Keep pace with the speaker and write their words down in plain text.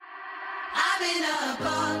I've been up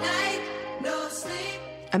all night, no sleep.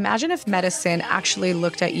 Imagine if medicine actually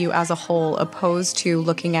looked at you as a whole, opposed to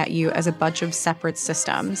looking at you as a bunch of separate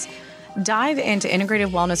systems. Dive into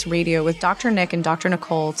Integrative Wellness Radio with Dr. Nick and Dr.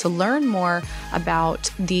 Nicole to learn more about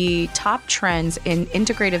the top trends in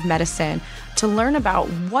integrative medicine, to learn about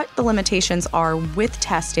what the limitations are with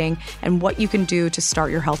testing and what you can do to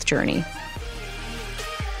start your health journey.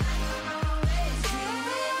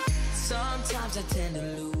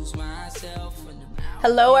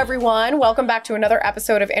 Hello, everyone. Welcome back to another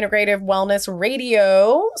episode of Integrative Wellness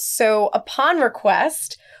Radio. So, upon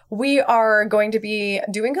request, we are going to be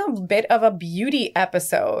doing a bit of a beauty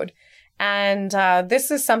episode. And this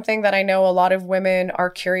is something that I know a lot of women are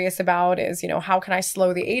curious about is, how can I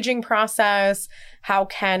slow the aging process? How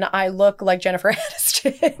can I look like Jennifer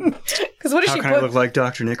Aniston? Because what does How she can I look like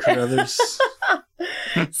Dr. Nick Carruthers?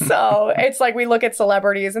 So it's like we look at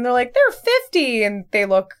celebrities and they're like, they're 50 and they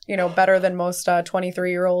look, better than most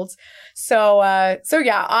 23-year-olds. So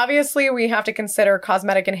yeah, obviously we have to consider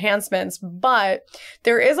cosmetic enhancements, but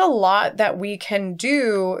there is a lot that we can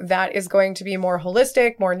do that is going to be more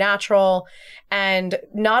holistic, more natural, and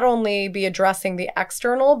not only be addressing the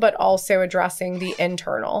external, but also addressing the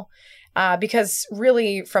internal. Because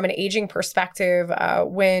really, from an aging perspective,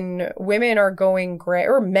 when women are going gray,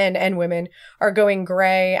 or men and women are going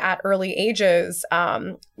gray at early ages,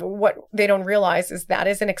 what they don't realize is that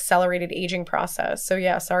is an accelerated aging process. So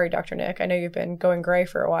yeah, sorry, Dr. Nick. I know you've been going gray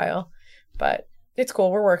for a while, but it's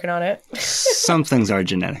cool. We're working on it. Some things are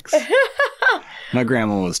genetics. My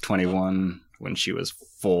grandma was 21 when she was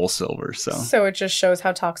full silver, So it just shows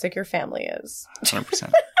how toxic your family is.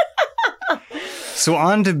 100%. So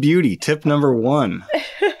on to beauty. Tip number 1,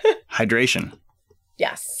 hydration.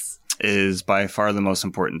 Yes. Is by far the most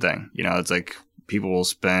important thing. It's like people will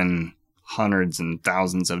spend hundreds and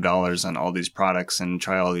thousands of dollars on all these products and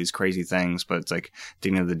try all these crazy things, but it's like at the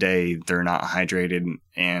end of the day, they're not hydrated,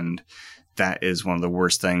 and that is one of the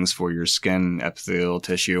worst things for your skin epithelial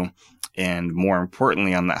tissue. And more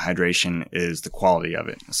importantly on that hydration is the quality of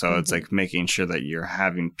it. So it's like making sure that you're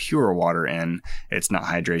having pure water in. It's not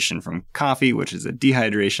hydration from coffee, which is a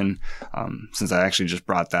dehydration. Since I actually just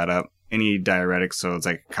brought that up, any diuretics, so it's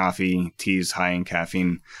like coffee, teas high in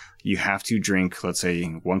caffeine, you have to drink, let's say,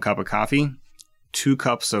 1 cup of coffee, 2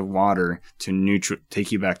 cups of water to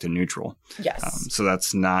take you back to neutral. Yes. So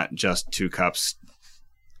that's not just 2 cups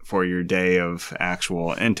for your day of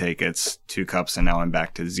actual intake. It's 2 cups and now I'm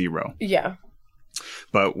back to 0. Yeah.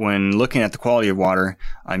 But when looking at the quality of water,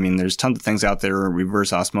 there's tons of things out there.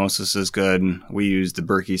 Reverse osmosis is good. We use the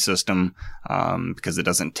Berkey system because it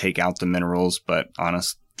doesn't take out the minerals, but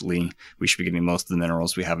honestly, we should be getting most of the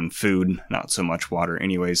minerals we have in food, not so much water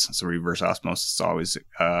anyways. So reverse osmosis is always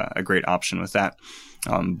a great option with that.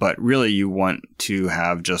 But really you want to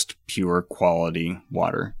have just pure quality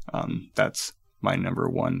water. That's my number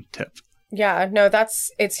 1 tip. Yeah, no,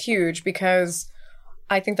 it's huge because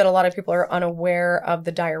I think that a lot of people are unaware of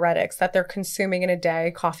the diuretics that they're consuming in a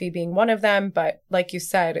day, coffee being one of them. But like you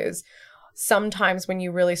said, is sometimes when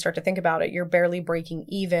you really start to think about it, you're barely breaking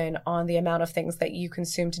even on the amount of things that you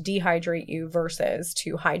consume to dehydrate you versus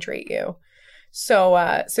to hydrate you.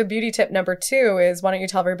 So beauty tip number 2 is, why don't you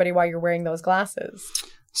tell everybody why you're wearing those glasses?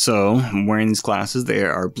 So I'm wearing these glasses. They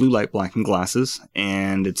are blue light blocking glasses,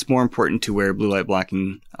 and it's more important to wear blue light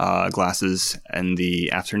blocking glasses in the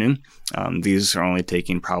afternoon. These are only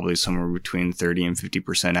taking probably somewhere between 30 and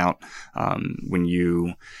 50% out. When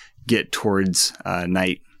you get towards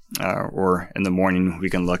night or in the morning, we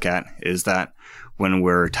can look at is that when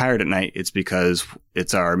we're tired at night, it's because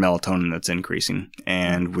it's our melatonin that's increasing.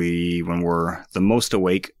 And when we're the most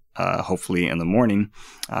awake, hopefully in the morning,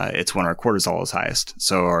 it's when our cortisol is highest.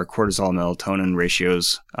 So our cortisol melatonin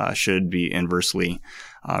ratios should be inversely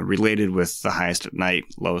related, with the highest at night,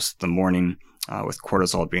 lowest in the morning, with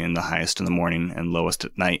cortisol being the highest in the morning and lowest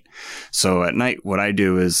at night. So at night, what I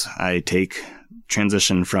do is I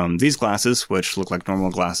transition from these glasses, which look like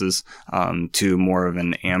normal glasses, to more of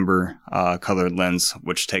an amber colored lens,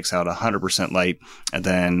 which takes out 100% light. And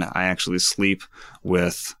then I actually sleep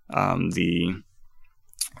with the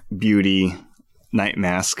beauty night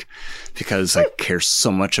mask because I care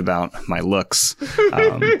so much about my looks.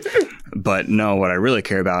 But no, what I really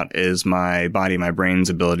care about is my body, my brain's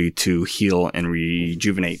ability to heal and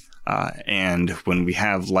rejuvenate. And when we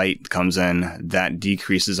have light comes in, that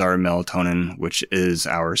decreases our melatonin, which is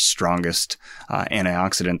our strongest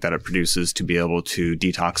antioxidant that it produces to be able to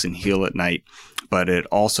detox and heal at night. But it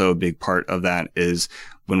also, a big part of that is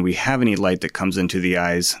when we have any light that comes into the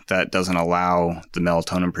eyes, that doesn't allow the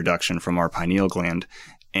melatonin production from our pineal gland.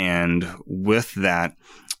 And with that,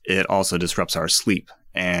 it also disrupts our sleep.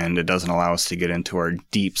 and it doesn't allow us to get into our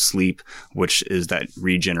deep sleep, which is that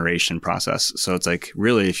regeneration process. So it's like,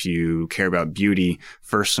 really, if you care about beauty,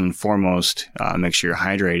 first and foremost, make sure you're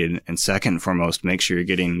hydrated, and second and foremost, make sure you're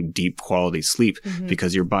getting deep quality sleep,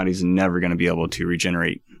 because your body's never going to be able to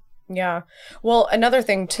regenerate. Yeah. Well, another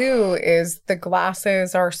thing too is the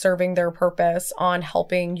glasses are serving their purpose on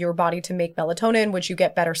helping your body to make melatonin, which you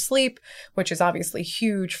get better sleep, which is obviously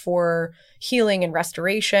huge for healing and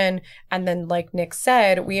restoration. And then, like Nick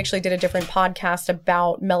said, we actually did a different podcast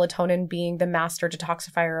about melatonin being the master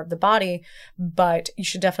detoxifier of the body, but you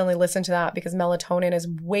should definitely listen to that, because melatonin is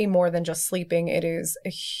way more than just sleeping. It is a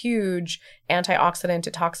huge antioxidant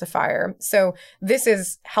detoxifier. So this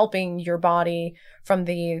is helping your body from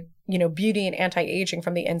the beauty and anti-aging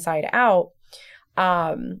from the inside out.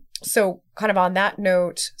 So kind of on that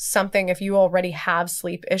note, if you already have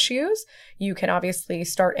sleep issues, you can obviously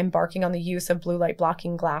start embarking on the use of blue light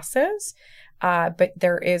blocking glasses. But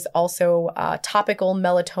there is also topical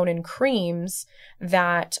melatonin creams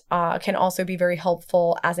that can also be very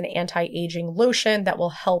helpful as an anti-aging lotion that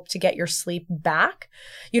will help to get your sleep back.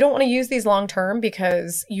 You don't want to use these long term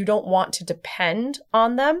because you don't want to depend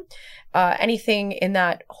on them. Anything in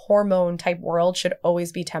that hormone type world should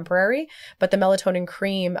always be temporary. But the melatonin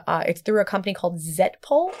cream, it's through a company called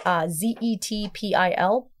Zetpil,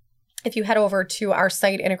 Zetpil. If you head over to our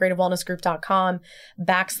site,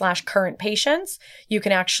 integratedwellnessgroup.com/current patients, you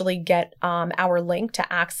can actually get our link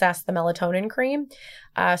to access the melatonin cream.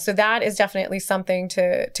 So that is definitely something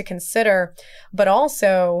to consider. But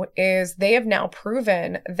also is they have now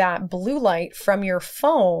proven that blue light from your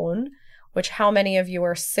phone, which how many of you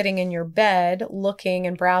are sitting in your bed looking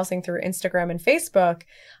and browsing through Instagram and Facebook,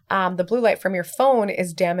 the blue light from your phone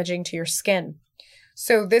is damaging to your skin.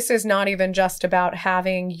 So this is not even just about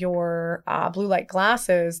having your blue light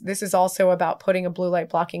glasses. This is also about putting a blue light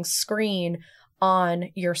blocking screen on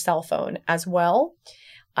your cell phone as well.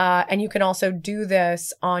 And you can also do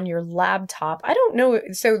this on your laptop. I don't know.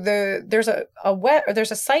 So there's a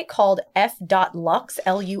site called f.lux,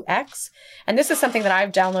 Lux. And this is something that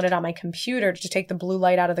I've downloaded on my computer to take the blue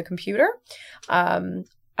light out of the computer.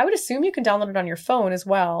 I would assume you can download it on your phone as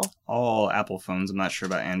well. All Apple phones, I'm not sure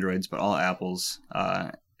about Androids, but all Apples,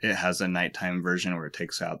 it has a nighttime version where it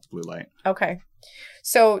takes out the blue light. Okay.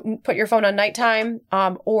 So put your phone on nighttime,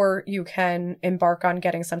 or you can embark on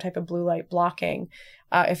getting some type of blue light blocking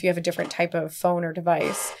if you have a different type of phone or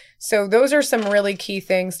device. So those are some really key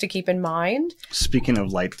things to keep in mind. Speaking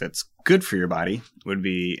of light that's good for your body, would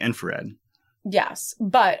be infrared. Yes,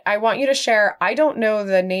 but I want you to share, I don't know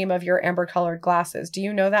the name of your amber colored glasses. Do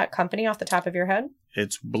you know that company off the top of your head?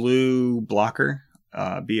 It's Blue Blocker,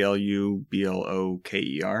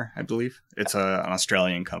 BLUBLOKER, I believe. It's an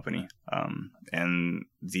Australian company.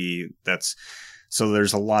 So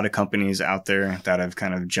there's a lot of companies out there that have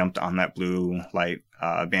kind of jumped on that blue light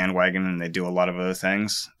bandwagon, and they do a lot of other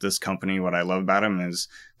things. This company, what I love about them is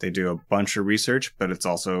they do a bunch of research, but it's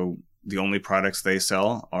also the only products they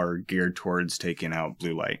sell are geared towards taking out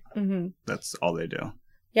blue light. Mm-hmm. That's all they do.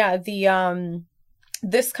 Yeah,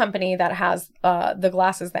 this company that has the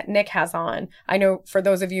glasses that Nick has on, I know for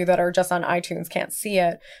those of you that are just on iTunes can't see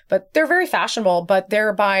it, but they're very fashionable, but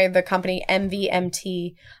they're by the company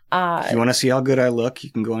MVMT. If you want to see how good I look, you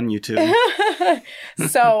can go on YouTube.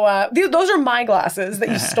 So those are my glasses that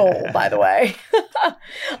you stole, by the way.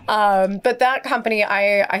 But that company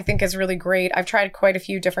I think is really great. I've tried quite a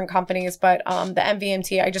few different companies, but the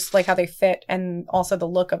MVMT, I just like how they fit and also the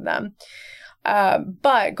look of them.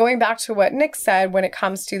 But going back to what Nick said, when it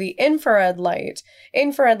comes to the infrared light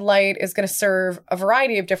is going to serve a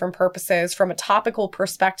variety of different purposes from a topical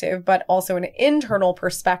perspective, but also an internal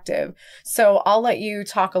perspective. So I'll let you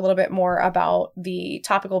talk a little bit more about the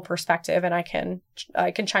topical perspective, and I can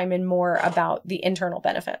chime in more about the internal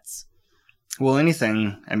benefits. Well,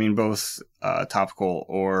 both topical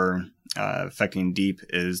or affecting deep,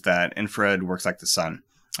 is that infrared works like the sun.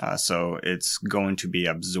 So it's going to be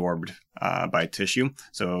absorbed by tissue.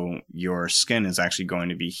 So your skin is actually going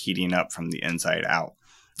to be heating up from the inside out.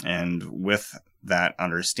 And with that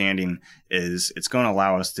understanding, it's going to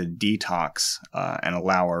allow us to detox and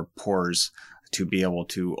allow our pores to be able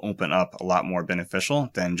to open up a lot more beneficial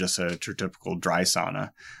than just a typical dry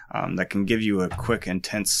sauna that can give you a quick,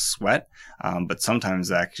 intense sweat. But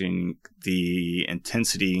sometimes actually the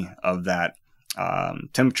intensity of that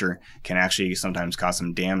temperature can actually sometimes cause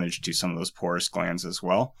some damage to some of those porous glands as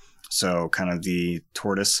well. So kind of the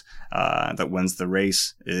tortoise that wins the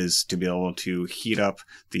race is to be able to heat up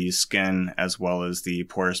the skin as well as the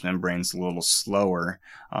porous membranes a little slower,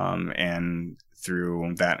 and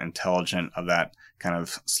through that intelligent of that kind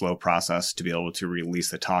of slow process to be able to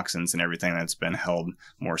release the toxins and everything that's been held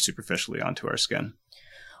more superficially onto our skin.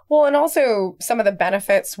 Well, and also some of the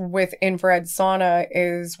benefits with infrared sauna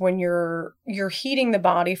is when you're heating the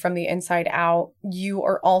body from the inside out, you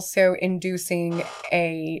are also inducing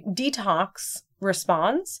a detox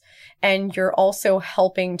response, and you're also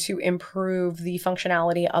helping to improve the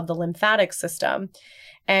functionality of the lymphatic system.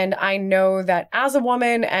 And I know that as a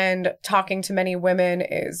woman and talking to many women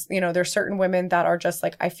is, there's certain women that are just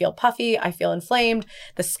like, I feel puffy, I feel inflamed,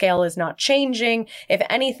 the scale is not changing. If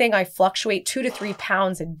anything, I fluctuate 2 to 3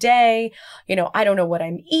 pounds a day. I don't know what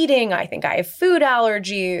I'm eating. I think I have food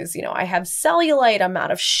allergies. I have cellulite. I'm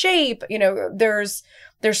out of shape.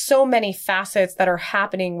 There's so many facets that are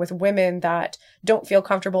happening with women that don't feel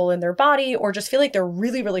comfortable in their body or just feel like they're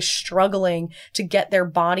really, really struggling to get their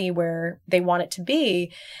body where they want it to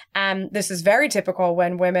be. And this is very typical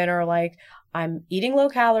when women are like, I'm eating low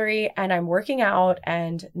calorie and I'm working out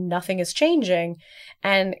and nothing is changing.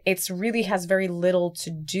 And it's really has very little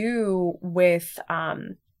to do with,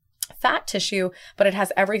 fat tissue, but it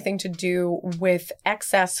has everything to do with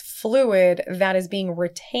excess fluid that is being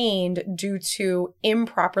retained due to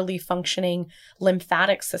improperly functioning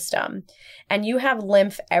lymphatic system. And you have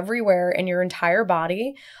lymph everywhere in your entire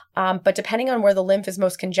body. But depending on where the lymph is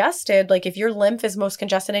most congested, like if your lymph is most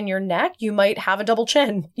congested in your neck, you might have a double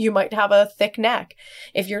chin. You might have a thick neck.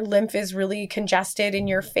 If your lymph is really congested in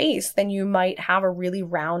your face, then you might have a really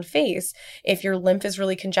round face. If your lymph is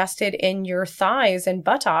really congested in your thighs and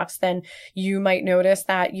buttocks, then you might notice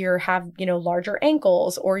that you have, larger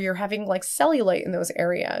ankles, or you're having like cellulite in those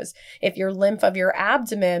areas. If your lymph of your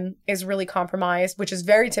abdomen is really compromised, which is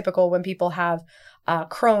very typical when people have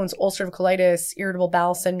Crohn's, ulcerative colitis, irritable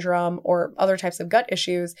bowel syndrome, or other types of gut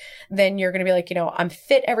issues, then you're going to be like, I'm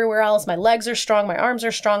fit everywhere else. My legs are strong, my arms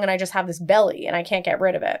are strong, and I just have this belly and I can't get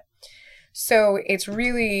rid of it. So it's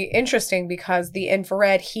really interesting because the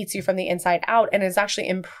infrared heats you from the inside out and is actually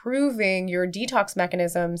improving your detox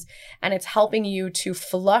mechanisms, and it's helping you to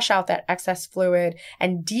flush out that excess fluid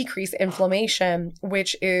and decrease inflammation,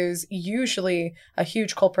 which is usually a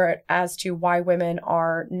huge culprit as to why women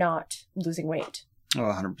are not losing weight. Oh,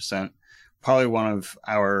 100%. Probably one of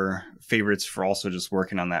our favorites for also just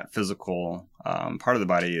working on that physical part of the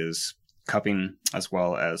body is cupping as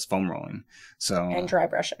well as foam rolling. And dry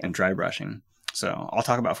brushing. So I'll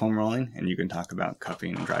talk about foam rolling and you can talk about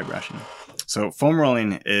cupping and dry brushing. So foam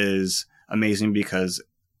rolling is amazing because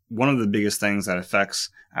one of the biggest things that affects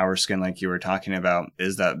our skin, like you were talking about,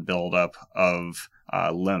 is that buildup of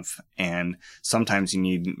lymph. And sometimes you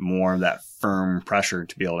need more of that firm pressure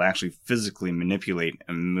to be able to actually physically manipulate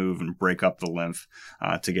and move and break up the lymph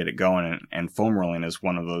to get it going. And foam rolling is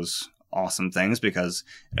one of those awesome things because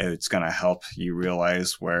it's going to help you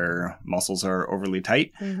realize where muscles are overly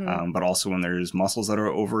tight, but also when there's muscles that are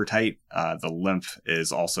over tight, the lymph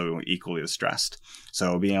is also equally as stressed.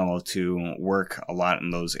 So being able to work a lot in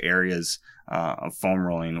those areas of foam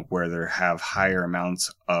rolling where there have higher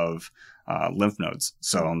amounts of lymph nodes.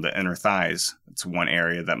 So on the inner thighs, it's one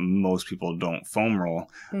area that most people don't foam roll.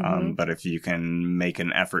 But if you can make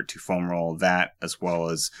an effort to foam roll that, as well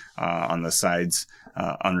as on the sides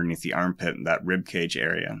underneath the armpit, that rib cage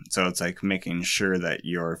area. So it's like making sure that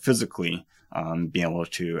you're physically being able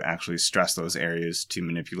to actually stress those areas to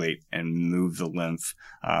manipulate and move the lymph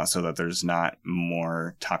so that there's not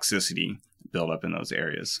more toxicity build up in those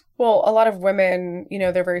areas. Well, a lot of women,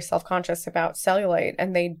 they're very self-conscious about cellulite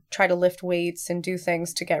and they try to lift weights and do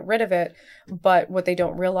things to get rid of it. But what they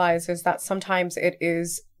don't realize is that sometimes it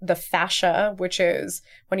is the fascia, which is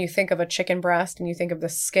when you think of a chicken breast and you think of the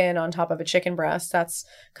skin on top of a chicken breast, that's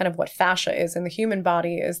kind of what fascia is in the human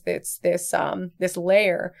body. Is it's this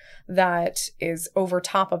layer that is over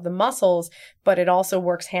top of the muscles, but it also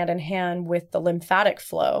works hand in hand with the lymphatic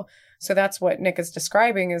flow. So that's what Nick is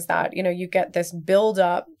describing, is that, you get this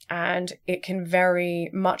buildup and it can very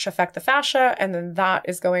much affect the fascia. And then that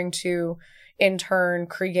is going to, in turn,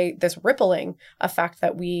 create this rippling effect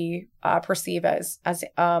that we perceive as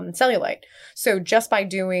cellulite. So just by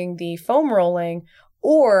doing the foam rolling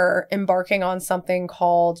or embarking on something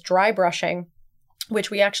called dry brushing, which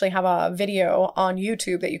we actually have a video on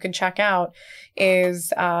YouTube that you can check out,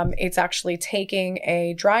 is it's actually taking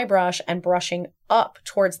a dry brush and brushing up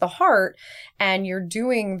towards the heart. And you're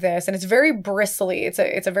doing this, and it's very bristly. It's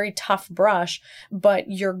a very tough brush, but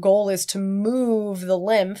your goal is to move the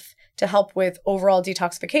lymph to help with overall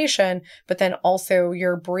detoxification, but then also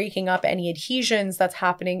you're breaking up any adhesions that's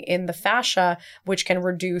happening in the fascia, which can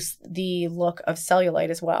reduce the look of cellulite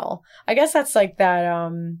as well. I guess that's like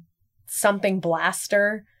that something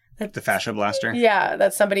blaster. The fascia blaster? Yeah,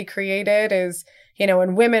 that somebody created is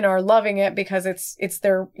and women are loving it because it's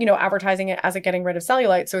they're, advertising it as a getting rid of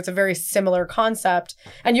cellulite. So it's a very similar concept.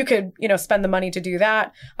 And you could, spend the money to do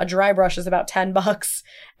that. A dry brush is about $10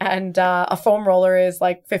 and a foam roller is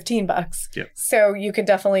like $15. Yep. So you can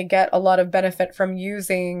definitely get a lot of benefit from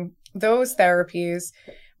using those therapies.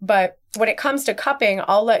 But when it comes to cupping,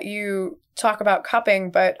 I'll let you talk about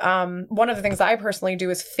cupping. But one of the things I personally do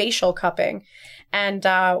is facial cupping. And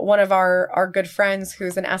one of our good friends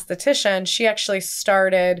who's an esthetician, she actually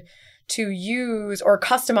started to use or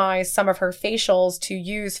customize some of her facials to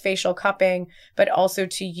use facial cupping, but also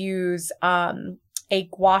to use a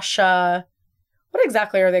gua sha. What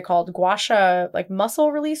exactly are they called? Gua sha, like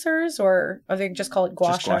muscle releasers, or are they just call it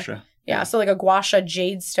gua Just sha? gua sha. Yeah, so like a gua sha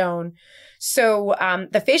jade stone. So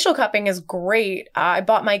the facial cupping is great. I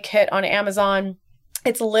bought my kit on Amazon.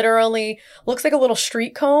 It's literally looks like a little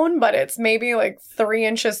street cone, but it's maybe like 3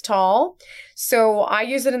 inches tall. So I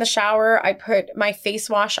use it in the shower. I put my face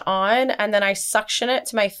wash on and then I suction it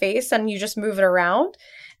to my face and you just move it around.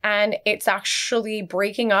 And it's actually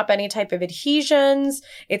breaking up any type of adhesions.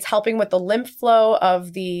 It's helping with the lymph flow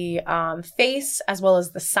of the face as well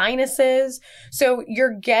as the sinuses. So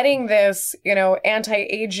you're getting this,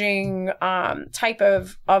 anti-aging type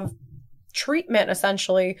of treatment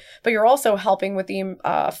essentially, but you're also helping with the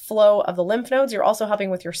flow of the lymph nodes. You're also helping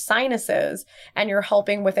with your sinuses and you're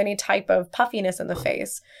helping with any type of puffiness in the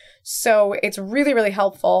face. So it's really, really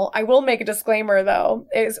helpful. I will make a disclaimer though,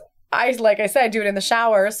 like I said, do it in the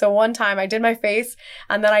shower. So one time I did my face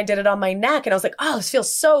and then I did it on my neck and I was like, oh, this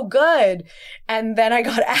feels so good. And then I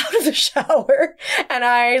got out of the shower and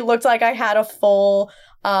I looked like I had a full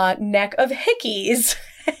neck of hickeys.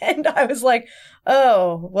 And I was like,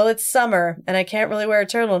 oh, well, it's summer and I can't really wear a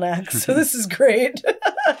turtleneck. So this is great.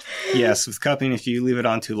 Yes, with cupping, if you leave it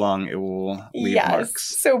on too long, it will leave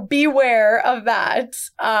marks. So beware of that.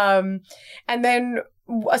 And then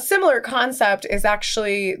a similar concept is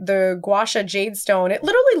actually the gua sha jade stone. It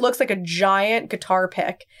literally looks like a giant guitar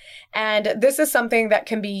pick. And this is something that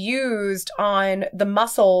can be used on the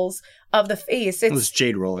muscles of the face. Those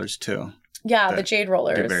jade rollers too. Yeah, the jade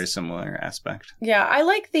rollers. They're very similar aspect. Yeah, I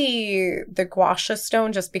like the gua sha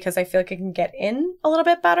stone just because I feel like it can get in a little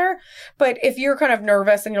bit better. But if you're kind of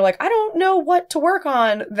nervous and you're like, I don't know what to work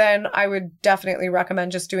on, then I would definitely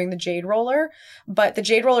recommend just doing the jade roller. But the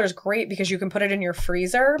jade roller is great because you can put it in your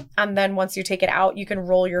freezer. And then once you take it out, you can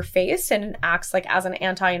roll your face and it acts like as an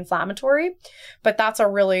anti-inflammatory. But that's a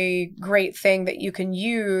really great thing that you can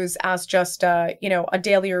use as just a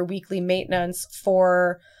daily or weekly maintenance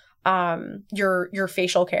for your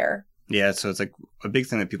facial care. Yeah, so it's like a big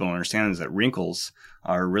thing that people don't understand is that wrinkles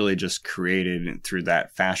are really just created through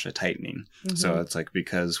that fascia tightening. Mm-hmm. So it's like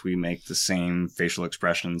because we make the same facial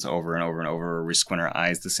expressions over and over and over, or we squint our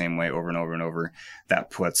eyes the same way over and over and over, that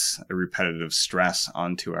puts a repetitive stress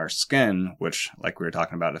onto our skin, which, like we were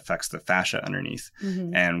talking about, affects the fascia underneath.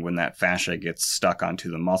 Mm-hmm. And when that fascia gets stuck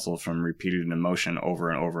onto the muscle from repeated motion over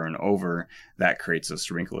and over and over, that creates this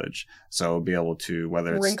wrinklage. So be able to,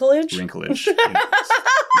 whether it's wrinklage,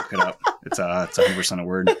 look it up. It's 100% a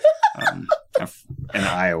word. In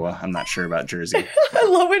Iowa, I'm not sure about Jersey. I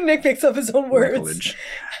love when Nick picks up his own words.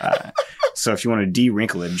 So if you want to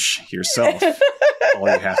de-wrinklage yourself, all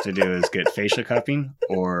you have to do is get facial cupping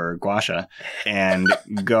or gua sha and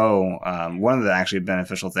go. One of the actually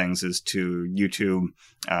beneficial things is to YouTube,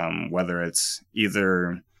 whether it's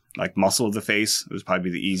either like muscle of the face would probably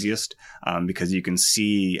be the easiest because you can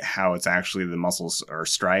see how it's actually the muscles are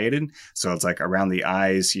striated. So it's like around the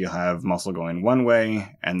eyes, you have muscle going one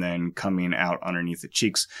way and then coming out underneath the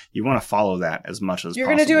cheeks. You want to follow that as much as You're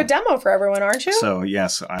possible. You're going to do a demo for everyone, aren't you? So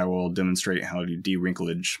yes, I will demonstrate how to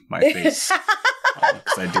de-wrinklage my face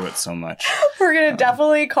because I do it so much. We're going to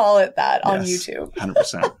definitely call it that on YouTube.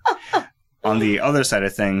 100%. On the other side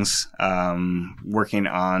of things, working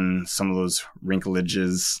on some of those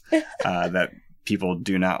wrinkleages that people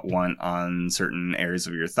do not want on certain areas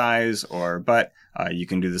of your thighs or butt, you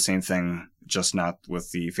can do the same thing, just not with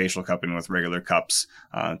the facial cupping, with regular cups,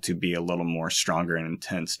 to be a little more stronger and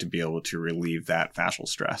intense to be able to relieve that fascial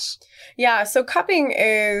stress. Yeah, so cupping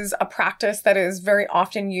is a practice that is very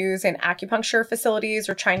often used in acupuncture facilities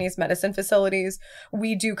or Chinese medicine facilities.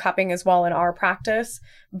 We do cupping as well in our practice,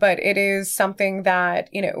 but it is something that,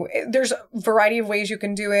 there's a variety of ways you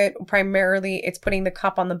can do it. Primarily, it's putting the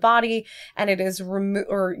cup on the body and it is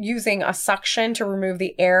using a suction to remove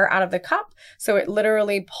the air out of the cup. So it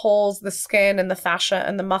literally pulls the skin skin and the fascia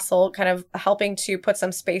and the muscle, kind of helping to put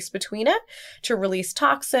some space between it to release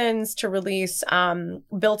toxins, to release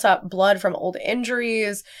built up blood from old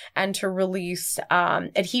injuries, and to release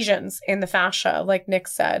adhesions in the fascia, like Nick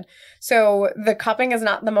said. So the cupping is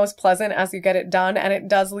not the most pleasant as you get it done, and it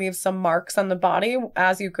does leave some marks on the body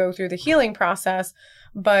as you go through the healing process.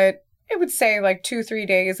 But I would say like 2-3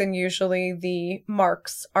 days, and usually the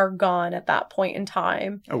marks are gone at that point in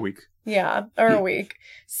time. A week. Yeah, or a week.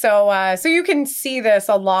 So you can see this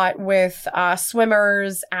a lot with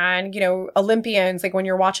swimmers and, Olympians. Like when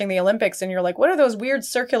you're watching the Olympics and you're like, what are those weird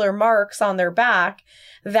circular marks on their back?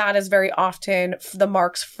 That is very often the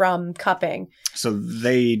marks from cupping. So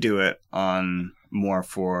they do it on more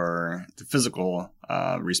for the physical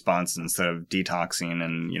response instead of detoxing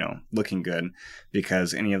and, looking good,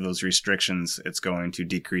 because any of those restrictions, it's going to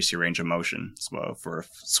decrease your range of motion. So for a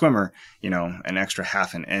swimmer, an extra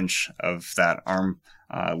half an inch of that arm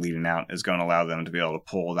leading out is going to allow them to be able to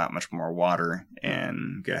pull that much more water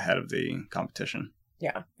and get ahead of the competition.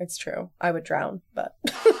 Yeah, it's true. I would drown, but...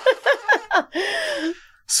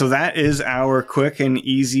 So that is our quick and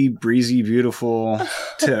easy, breezy, beautiful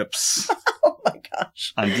tips. Oh my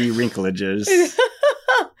gosh. On de-wrinkleages.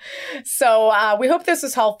 So we hope this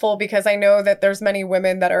was helpful, because I know that there's many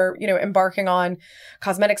women that are, embarking on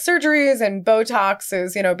cosmetic surgeries, and Botox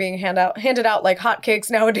is, being handed out like hotcakes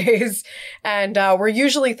nowadays. And we're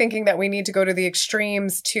usually thinking that we need to go to the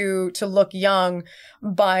extremes to look young.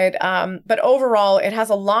 But overall, it has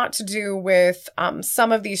a lot to do with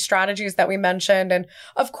some of these strategies that we mentioned. And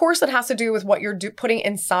of course, it has to do with what you're putting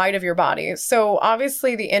inside of your body. So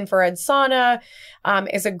obviously, the infrared sauna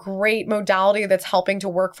is a great modality that's helping to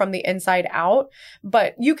work from the inside out.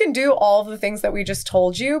 But you can do all of the things that we just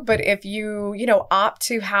told you. But if you, opt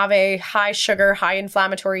to have a high sugar, high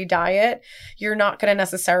inflammatory diet, you're not going to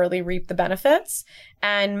necessarily reap the benefits.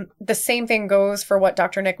 And the same thing goes for what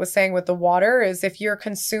Dr. Nick was saying with the water, is if you're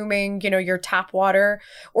consuming, your tap water,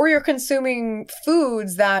 or you're consuming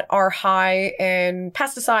foods that are high in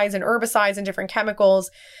pesticides and herbicides and different chemicals,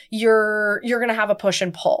 you're going to have a push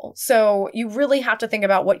and pull. So you really have to think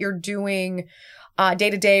about what you're doing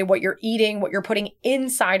day to day, what you're eating, what you're putting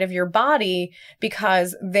inside of your body,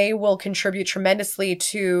 because they will contribute tremendously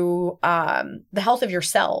to the health of your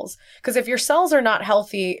cells. Because if your cells are not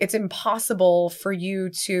healthy, it's impossible for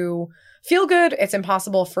you to feel good. It's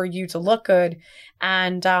impossible for you to look good.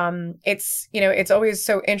 And it's always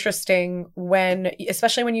so interesting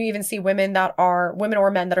especially when you even see women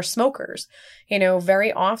or men that are smokers.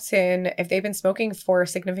 Very often, if they've been smoking for a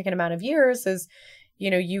significant amount of years,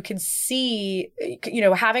 you can see,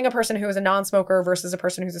 having a person who is a non-smoker versus a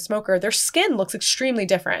person who's a smoker, their skin looks extremely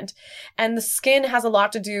different. And the skin has a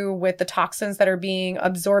lot to do with the toxins that are being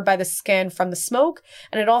absorbed by the skin from the smoke.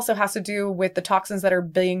 And it also has to do with the toxins that are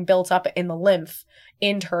being built up in the lymph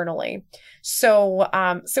internally. So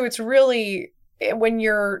it's really, when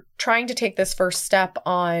you're trying to take this first step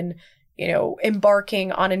on,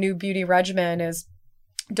 embarking on a new beauty regimen, is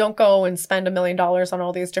don't go and spend $1 million on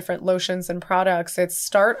all these different lotions and products. It's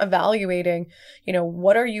start evaluating,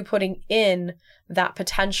 what are you putting in that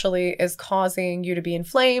potentially is causing you to be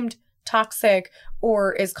inflamed, toxic,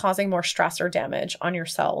 or is causing more stress or damage on your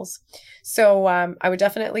cells. So I would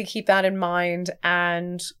definitely keep that in mind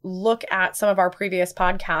and look at some of our previous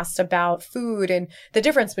podcasts about food and the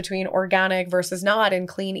difference between organic versus not and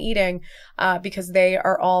clean eating, because they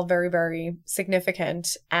are all very, very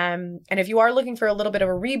significant. And if you are looking for a little bit of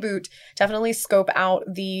a reboot, definitely scope out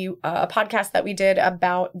the podcast that we did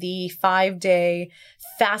about the 5-day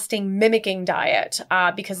fasting mimicking diet,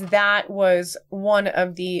 because that was one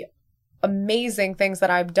of the amazing things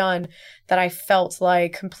that I've done that I felt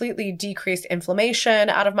like completely decreased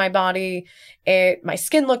inflammation out of my body. My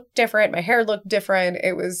skin looked different. My hair looked different.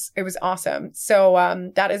 It was awesome.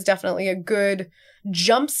 So that is definitely a good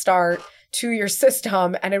jump start to your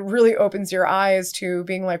system. And it really opens your eyes to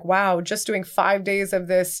being like, wow, just doing 5 days of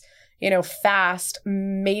this, fast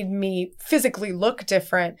made me physically look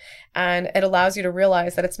different. And it allows you to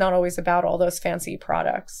realize that it's not always about all those fancy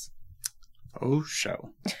products. Oh, show.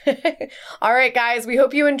 All right, guys, we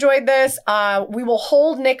hope you enjoyed this. We will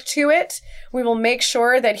hold Nick to it. We will make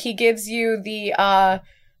sure that he gives you the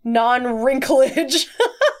non-wrinklage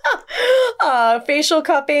facial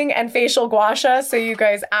cupping and facial gua sha, so you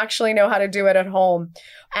guys actually know how to do it at home.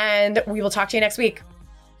 And we will talk to you next week.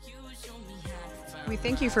 We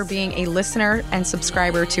thank you for being a listener and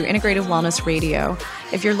subscriber to Integrative Wellness Radio.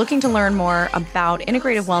 If you're looking to learn more about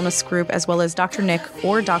Integrative Wellness Group as well as Dr. Nick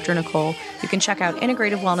or Dr. Nicole, you can check out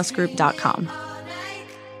integrativewellnessgroup.com.